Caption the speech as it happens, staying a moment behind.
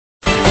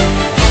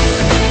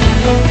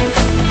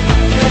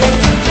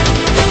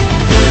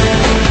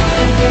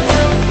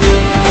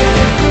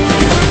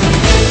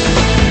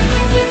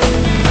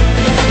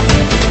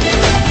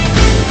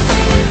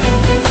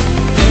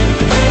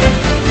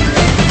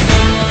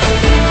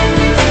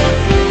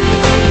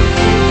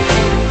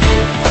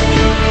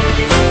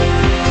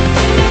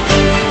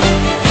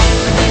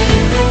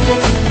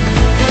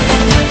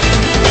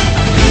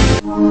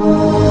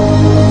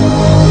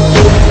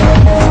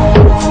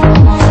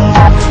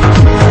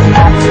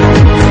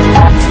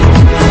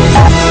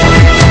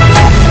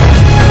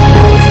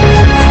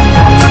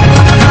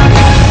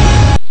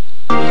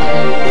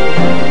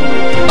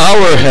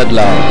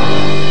headline.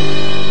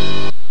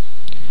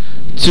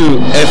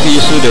 2 FEU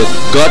students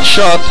got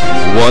shot,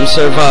 1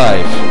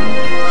 survived.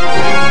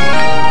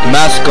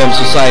 MassComm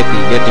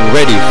Society getting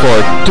ready for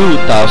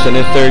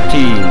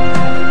 2013.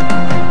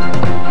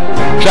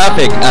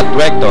 Traffic at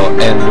Recto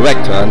and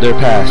Recto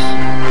Underpass.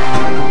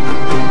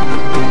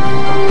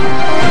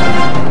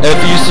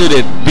 FEU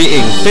student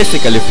being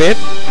physically fit.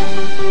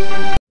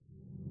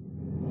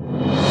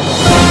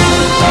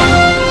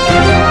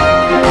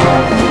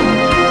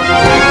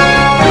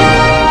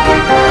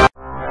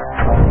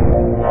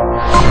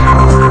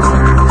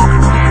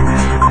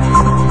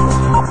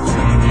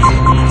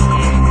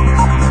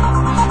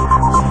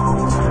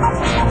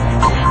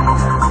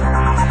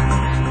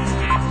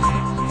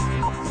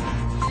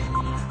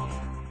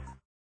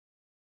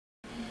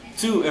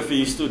 Two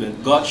FEU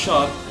students got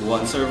shot,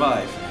 1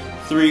 survived.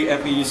 3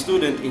 FEU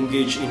students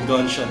engaged in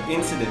gunshot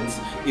incidents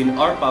in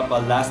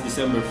Arpapa last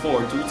December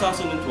 4,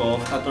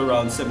 2012 at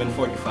around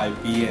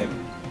 7:45 p.m.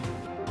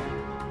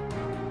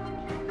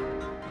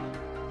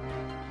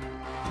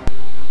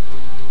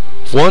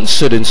 One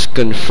student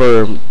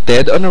confirmed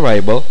dead on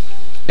arrival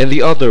and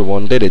the other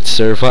one didn't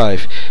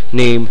survive,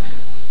 named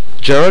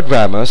Gerald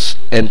Ramos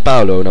and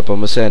Paulo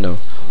Napomuceno.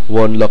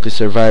 One lucky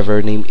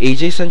survivor named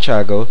AJ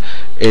Santiago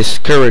is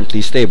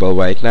currently stable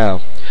right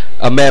now,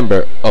 a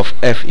member of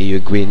FEU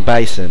Green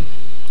Bison.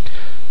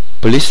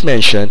 Police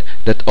mentioned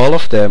that all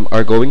of them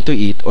are going to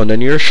eat on the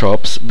near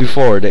shops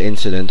before the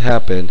incident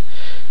happened.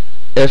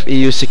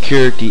 FEU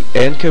security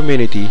and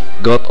community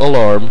got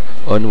alarmed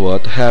on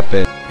what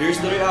happened. Here's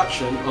the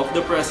reaction of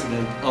the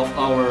president of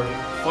our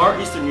Far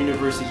Eastern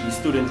University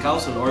Student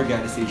Council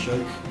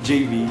Organization,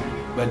 Jayvee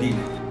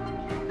Badile.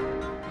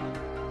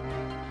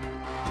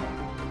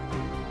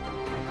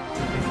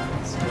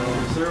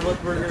 Sir,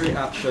 what were your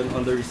reaction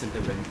on the recent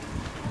event?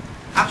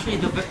 Actually,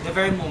 the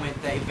very moment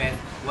the event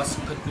was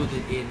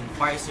concluded in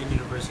Far Eastern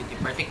University,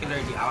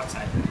 particularly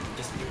outside,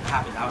 just it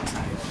happened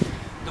outside,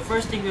 the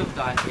first thing we've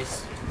done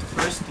is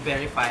first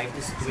verify if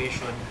the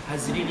situation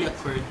has really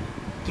occurred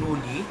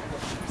truly.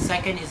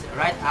 Second is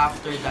right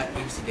after that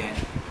incident,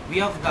 we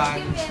have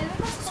done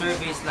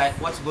surveys like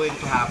what's going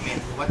to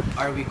happen, what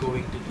are we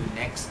going to do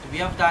next. We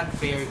have done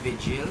prayer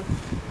vigil.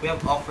 We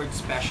have offered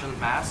special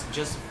mass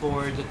just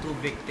for the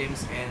 2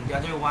 victims and the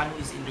other one who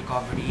is in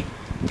recovery,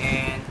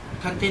 and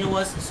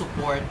continuous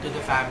support to the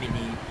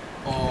family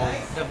of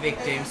the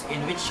victims, in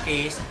which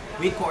case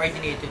we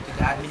coordinated to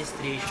the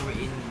administration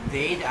wherein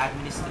they, the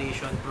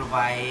administration,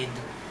 provide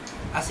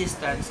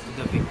assistance to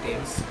the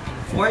victims. And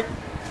fourth,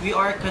 we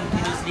are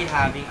continuously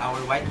having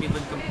our white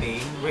ribbon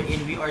campaign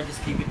wherein we are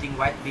distributing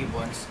white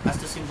ribbons as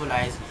to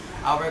symbolize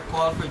our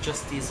call for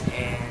justice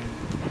and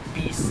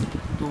peace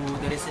to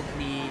the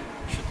recently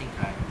shooting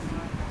crime.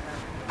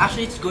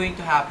 Actually, it's going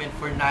to happen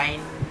for 9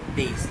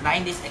 days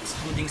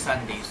excluding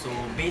Sunday. So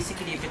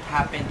basically, if it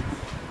happened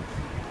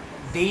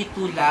day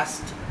 2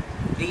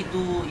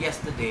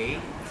 yesterday,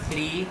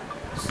 3,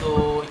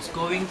 so it's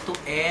going to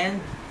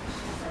end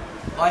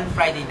on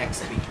Friday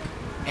next week.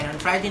 And on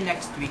Friday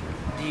next week,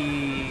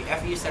 the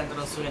FEU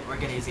Central Student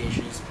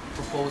Organization is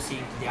proposing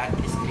to the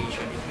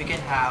administration if we can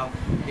have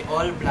the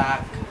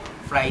all-black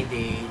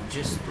Friday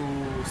just to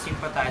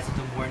sympathize with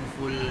the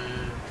mournful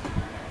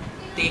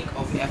take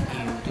of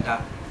FEU to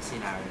that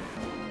scenario.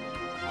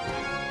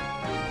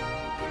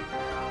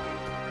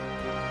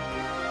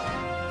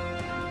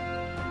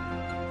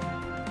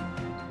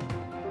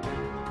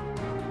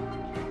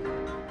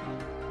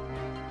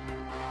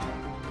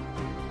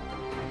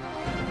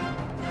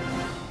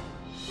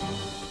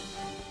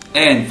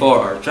 And for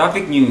our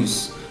traffic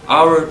news,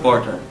 our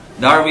reporter,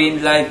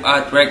 Darwin, live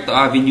at Recto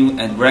Avenue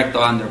and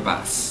Recto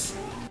Underpass.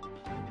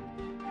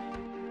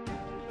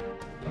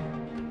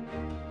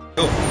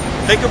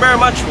 Thank you very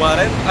much,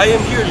 Warren. I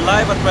am here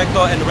live at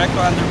Recto and Recto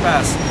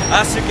Underpass.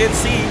 As you can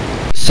see,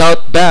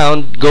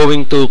 Southbound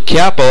going to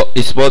Quiapo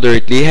is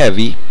moderately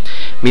heavy.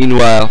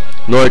 Meanwhile,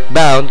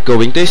 northbound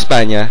going to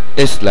España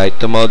is light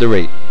to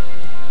moderate.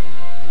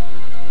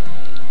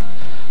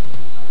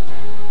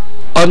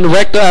 On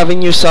Recto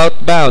Avenue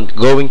southbound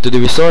going to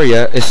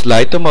Divisoria is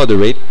light to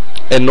moderate,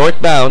 and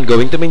northbound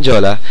going to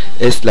Mindiola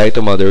is light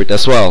to moderate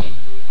as well.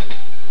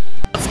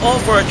 That's all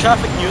for our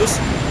traffic news.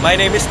 My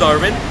name is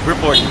Darwin,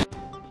 reporting.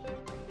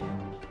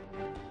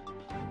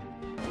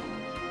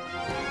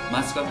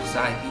 MassComm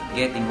Society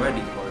getting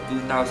ready for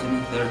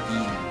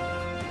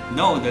 2013.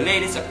 Know the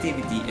latest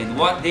activity and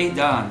what they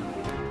done.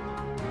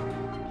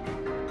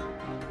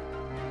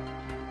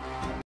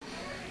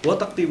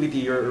 What activity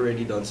you're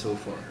already done so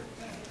far?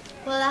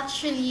 Well,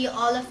 actually,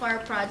 all of our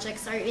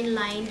projects are in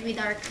line with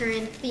our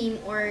current theme,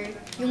 or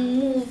yung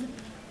move,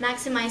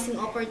 maximizing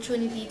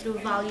opportunity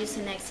through values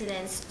and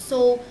excellence.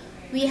 So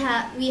we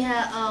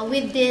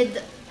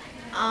did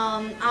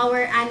our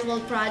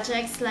annual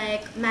projects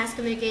like Mass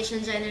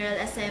Communication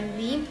General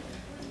Assembly,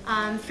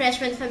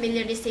 freshman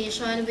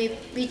familiarization,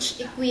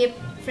 which equip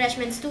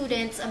freshman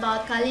students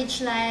about college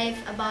life,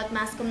 about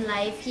MassComm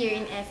life here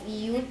in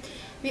FEU.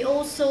 We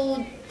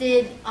also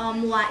did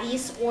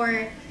WAIS,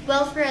 or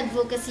Welfare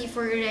Advocacy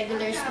for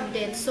Irregular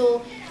Students.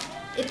 So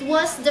it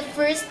was the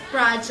first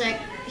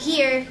project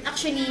here,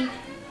 actually,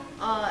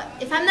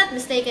 if I'm not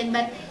mistaken,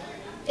 but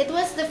it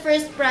was the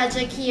first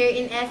project here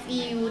in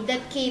FEU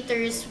that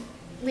caters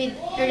with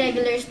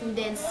irregular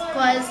students,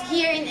 because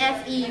here in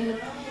FEU,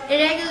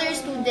 irregular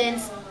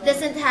students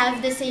doesn't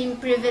have the same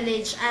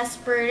privilege as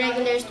per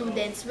regular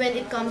students when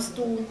it comes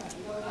to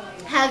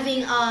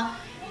having a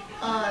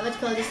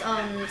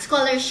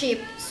scholarship.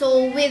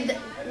 So with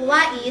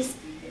WAIS,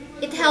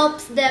 it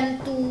helps them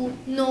to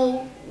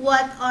know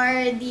what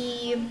are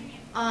the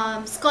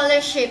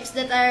scholarships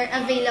that are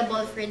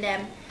available for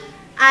them.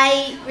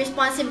 I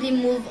responsibly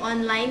move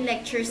online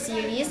lecture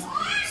series.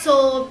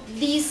 So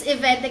this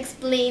event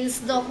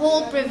explains the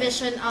whole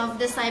provision of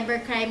the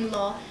cybercrime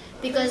law,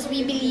 because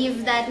we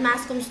believe that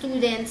MassComm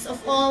students of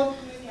all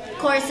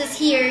courses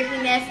here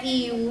in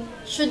FEU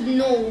should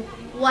know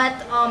what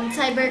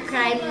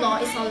cybercrime law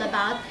is all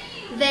about.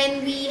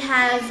 Then we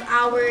have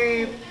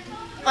our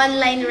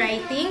online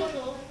writing.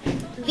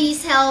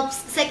 This helps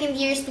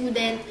second-year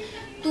students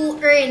to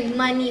earn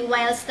money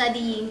while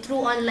studying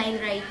through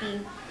online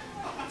writing.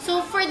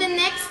 So for the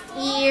next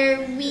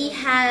year, we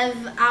have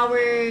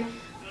our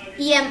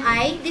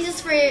EMI. This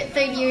is for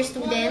third-year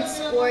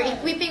students, or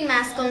equipping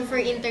MassComm for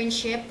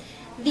internship.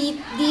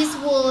 These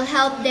will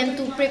help them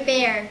to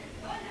prepare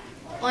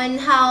on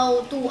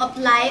how to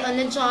apply on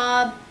a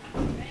job,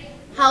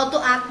 how to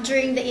act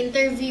during the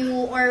interview,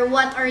 or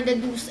what are the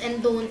do's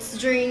and don'ts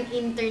during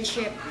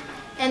internship.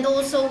 And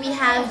also we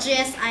have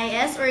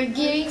GSIS, or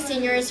Gearing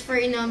Seniors for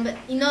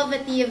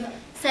Innovative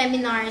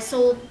Seminars.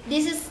 So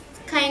this is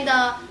kind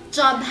of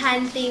job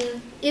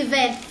hunting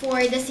event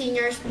for the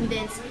senior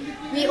students.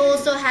 We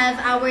also have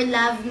our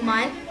Love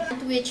Month,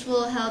 which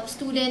will help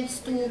students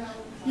to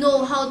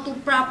know how to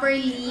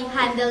properly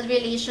handle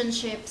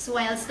relationships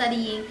while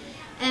studying,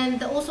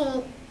 and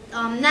also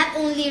not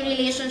only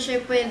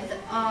relationship with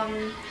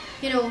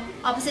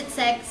opposite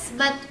sex,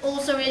 but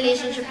also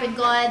relationship with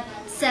God,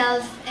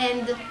 self,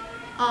 and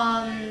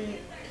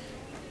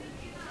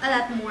a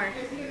lot more.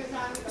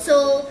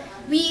 So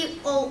we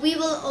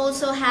will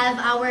also have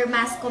our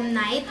MassComm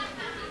night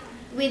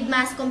with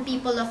MassComm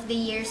People of the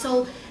Year.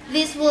 So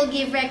this will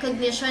give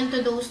recognition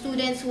to those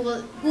students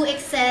who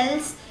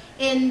excels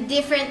in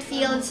different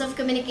fields of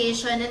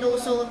communication and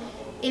also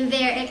in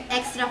their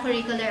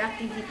extracurricular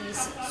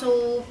activities.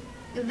 So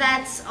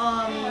that's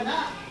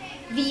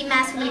the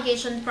mass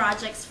communication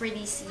projects for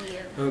this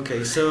year.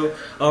 Okay, so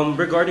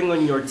regarding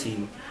on your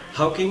team,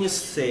 how can you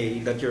say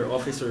that your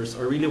officers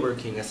are really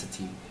working as a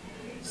team?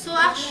 So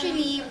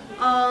actually,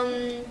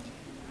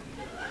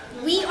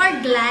 we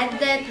are glad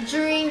that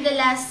during the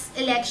last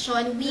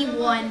election we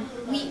won.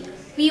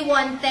 We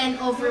won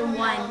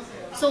 10-1.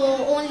 So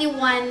only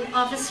one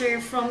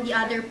officer from the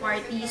other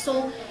party.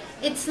 So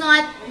it's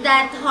not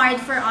that hard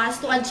for us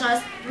to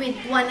adjust with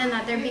one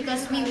another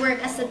because we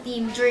work as a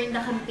team during the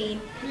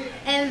campaign.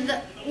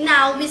 And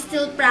now we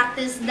still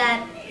practice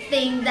that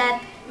thing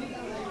that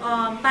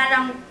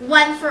parang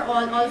one for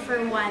all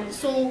for one.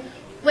 So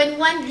when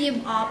one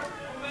give up,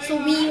 so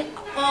we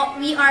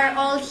are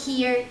all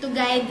here to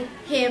guide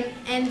him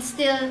and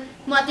still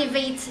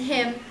motivates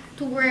him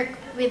to work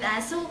with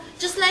us. So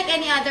just like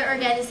any other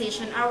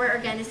organization, our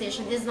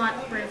organization is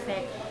not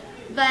perfect.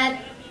 But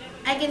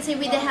I can say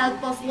with the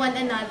help of one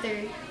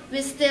another,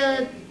 we're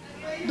still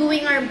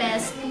doing our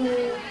best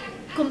to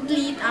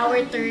complete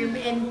our term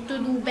and to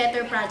do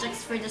better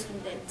projects for the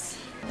students.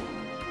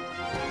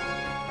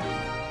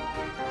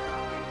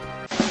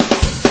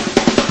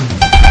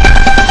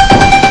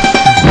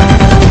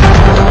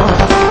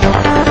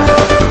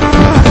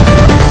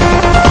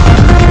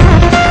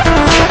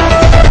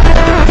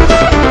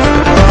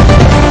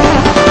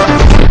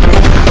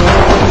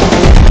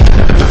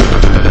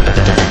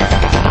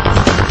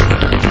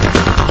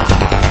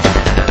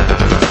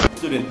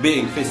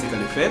 Being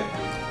physically fit.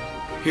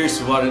 Here's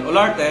Warren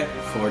Olarte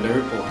for the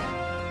report.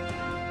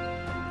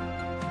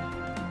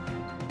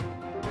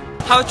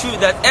 How true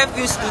that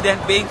FEU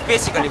student being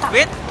physically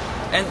fit,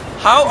 and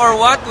how or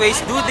what ways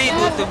do they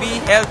do to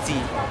be healthy?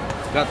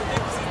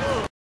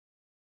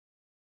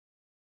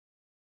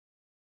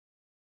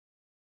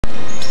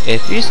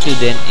 FEU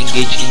students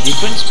engage in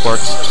different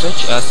sports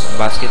such as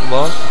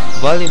basketball,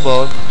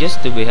 volleyball,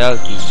 just to be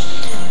healthy.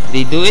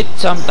 They do it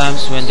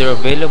sometimes when they're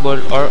available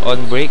or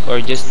on break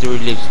or just to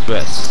relieve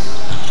stress.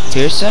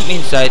 Here's some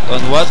insight on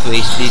what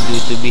ways they do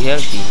to be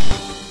healthy.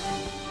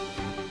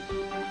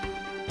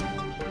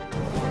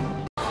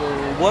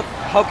 So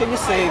how can you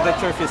say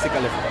that you're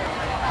physically fit?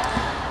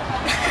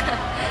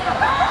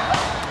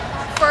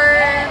 For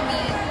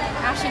me,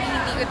 actually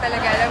hindi ko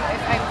talaga alam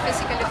if I'm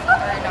physically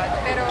fit or not.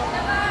 Pero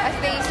as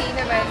they say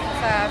naman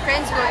sa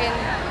friends ko and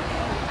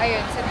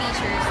sa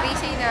teachers, they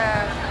say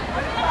na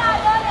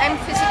I'm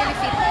physically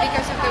fit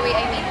because of the way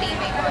I maintain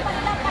my body.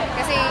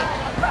 Kasi,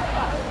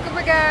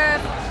 kumbaga,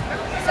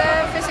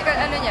 sa physical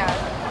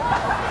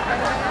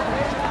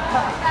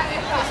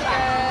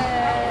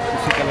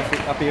Physical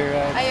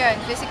appearance. Ayun,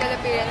 physical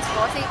appearance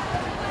ko. Kasi,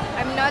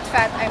 I'm not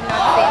fat, I'm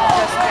not thin,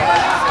 just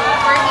right. So,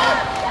 for me,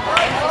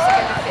 I'm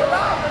physically fit.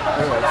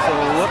 Alright, so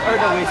what are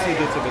the ways you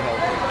do to be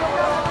healthy?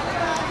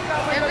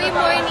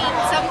 every morning,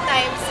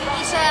 sometimes,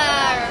 hindi siya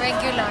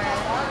regular.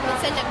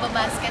 Minsan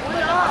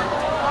nagbabasketball ako.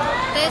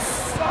 Tapos,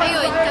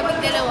 ayun,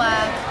 kaming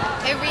dalawa,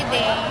 every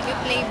day, we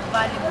play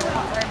volleyball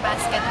or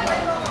basketball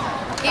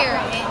here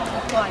in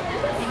Quad,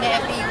 in the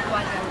FEU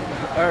Quad.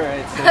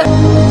 Alright, so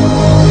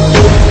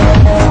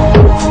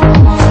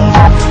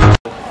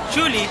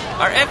Truly,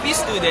 our FE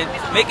students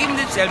making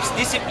themselves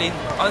disciplined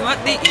on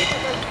what they eat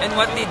and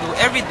what they do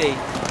every day.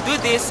 Do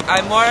this,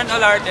 I'm Moran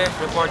Olarte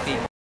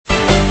reporting.